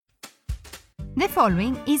The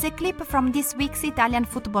following is a clip from this week's Italian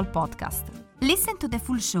football podcast. Listen to the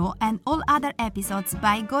full show and all other episodes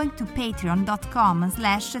by going to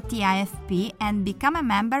patreon.com/TIFP and become a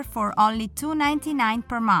member for only $2.99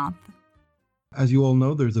 per month. As you all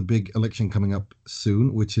know, there's a big election coming up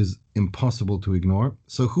soon, which is impossible to ignore.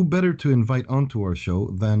 So who better to invite onto our show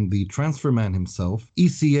than the transfer man himself,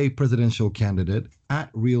 ECA presidential candidate at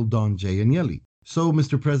Real Don J. Agnelli. So,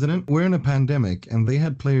 Mr. President, we're in a pandemic and they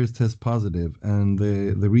had players test positive and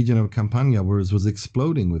the region of Campania was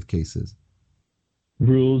exploding with cases.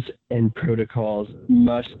 Rules and protocols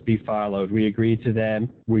must be followed. We agreed to them.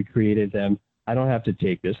 We created them. I don't have to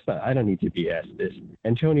take this, but I don't need to be asked this.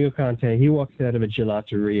 Antonio Conte, he walks out of a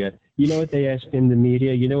gelateria. You know what they ask in the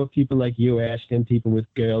media? You know what people like you ask him, people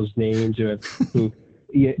with girls' names or who...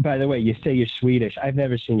 By the way, you say you're Swedish. I've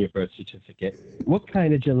never seen your birth certificate. What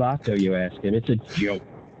kind of gelato, you ask him? It's a joke.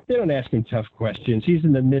 They don't ask him tough questions. He's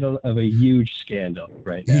in the middle of a huge scandal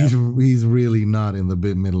right now. He's really not in the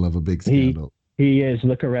middle of a big scandal. He is.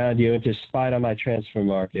 Look around you and just spy on my transfer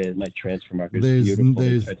market. My transfer market is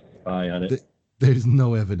beautiful. Spy on it. There's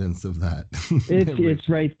no evidence of that. It's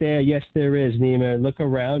right there. Yes, there is, Nima. Look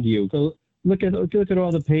around you. Go look at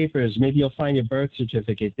all the papers. Maybe you'll find your birth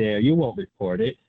certificate there. You won't report it.